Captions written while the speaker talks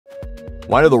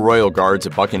Why do the royal guards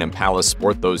at Buckingham Palace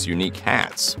sport those unique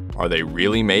hats? Are they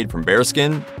really made from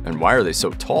bearskin? And why are they so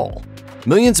tall?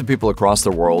 Millions of people across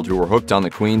the world who were hooked on the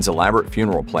Queen's elaborate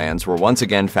funeral plans were once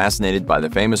again fascinated by the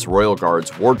famous Royal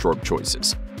Guard's wardrobe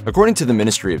choices. According to the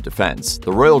Ministry of Defense,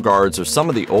 the Royal Guards are some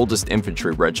of the oldest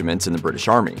infantry regiments in the British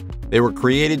Army. They were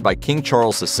created by King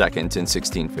Charles II in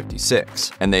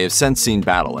 1656, and they have since seen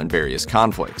battle in various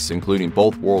conflicts, including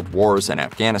both World Wars and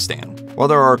Afghanistan. While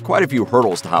there are quite a few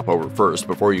hurdles to hop over first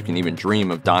before you can even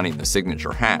dream of donning the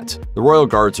signature hat, the Royal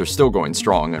Guards are still going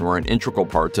strong and were an integral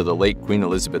part to the late Queen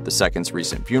Elizabeth II's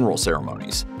recent funeral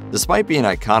ceremonies. Despite being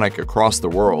iconic across the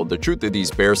world, the truth of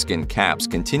these bearskin caps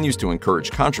continues to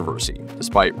encourage controversy,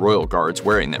 despite Royal Guards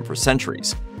wearing them for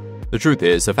centuries. The truth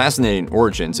is, the fascinating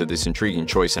origins of this intriguing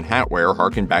choice in hat wear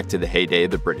harken back to the heyday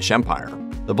of the British Empire.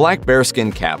 The black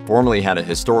bearskin cap formerly had a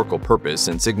historical purpose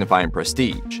in signifying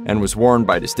prestige, and was worn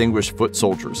by distinguished foot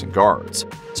soldiers and guards.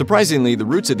 Surprisingly, the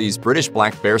roots of these British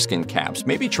black bearskin caps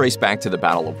may be traced back to the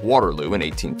Battle of Waterloo in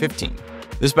 1815.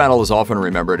 This battle is often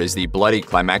remembered as the bloody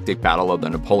climactic battle of the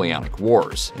Napoleonic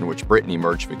Wars, in which Britain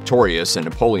emerged victorious and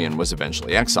Napoleon was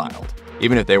eventually exiled.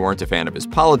 Even if they weren't a fan of his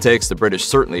politics, the British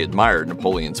certainly admired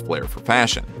Napoleon's flair for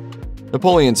fashion.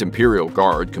 Napoleon's Imperial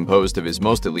Guard, composed of his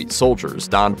most elite soldiers,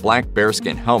 donned black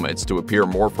bearskin helmets to appear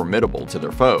more formidable to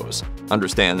their foes.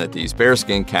 Understand that these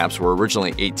bearskin caps were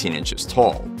originally 18 inches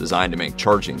tall, designed to make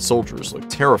charging soldiers look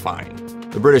terrifying.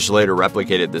 The British later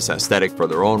replicated this aesthetic for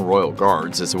their own royal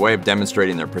guards as a way of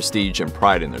demonstrating their prestige and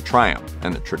pride in their triumph,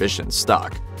 and the tradition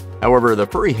stuck. However, the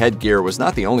furry headgear was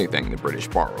not the only thing the British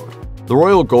borrowed. The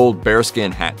royal gold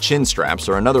bearskin hat chin straps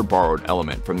are another borrowed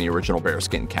element from the original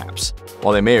bearskin caps.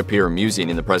 While they may appear amusing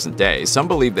in the present day, some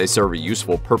believe they serve a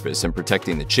useful purpose in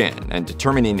protecting the chin and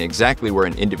determining exactly where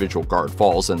an individual guard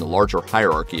falls in the larger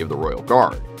hierarchy of the royal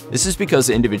guard. This is because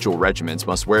individual regiments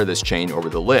must wear this chain over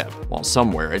the lip, while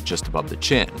some wear it just above the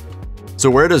chin. So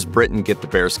where does Britain get the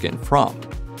bearskin from?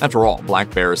 After all, black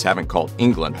bears haven't called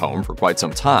England home for quite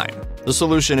some time. The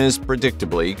solution is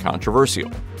predictably controversial.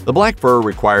 The black fur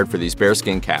required for these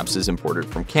bearskin caps is imported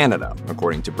from Canada,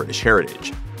 according to British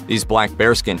Heritage. These black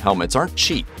bearskin helmets aren't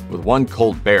cheap, with one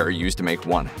culled bear used to make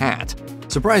one hat.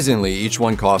 Surprisingly, each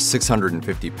one costs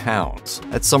 650 pounds.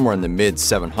 That's somewhere in the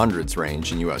mid-700s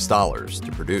range in US dollars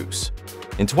to produce.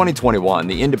 In 2021,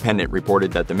 The Independent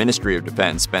reported that the Ministry of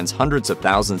Defense spends hundreds of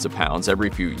thousands of pounds every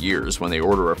few years when they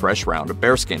order a fresh round of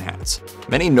bearskin hats.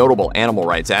 Many notable animal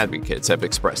rights advocates have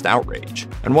expressed outrage,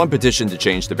 and one petition to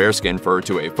change the bearskin fur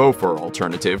to a faux fur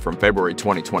alternative from February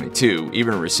 2022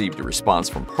 even received a response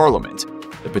from Parliament.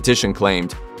 The petition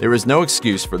claimed, "There is no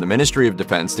excuse for the Ministry of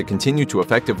Defense to continue to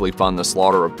effectively fund the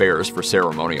slaughter of bears for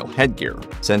ceremonial headgear,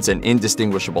 since an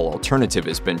indistinguishable alternative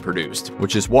has been produced,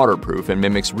 which is waterproof and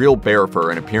mimics real bear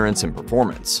fur in appearance and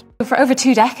performance." For over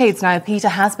 2 decades now, PETA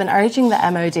has been urging the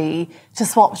MOD to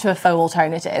swap to a faux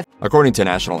alternative. According to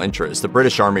National Interest, the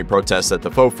British Army protests that the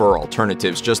faux fur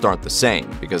alternatives just aren't the same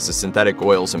because the synthetic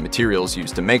oils and materials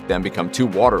used to make them become too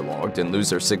waterlogged and lose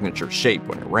their signature shape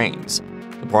when it rains.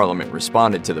 The Parliament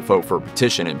responded to the faux fur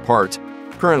petition in part,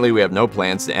 "Currently, we have no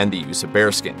plans to end the use of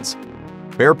bearskins."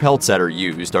 Bear pelts that are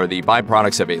used are the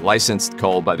byproducts of a licensed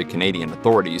cull by the Canadian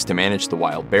authorities to manage the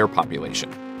wild bear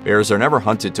population. Bears are never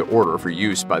hunted to order for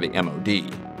use by the MOD.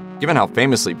 Given how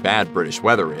famously bad British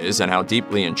weather is and how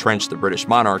deeply entrenched the British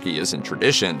monarchy is in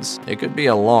traditions, it could be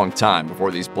a long time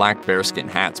before these black bearskin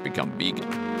hats become vegan.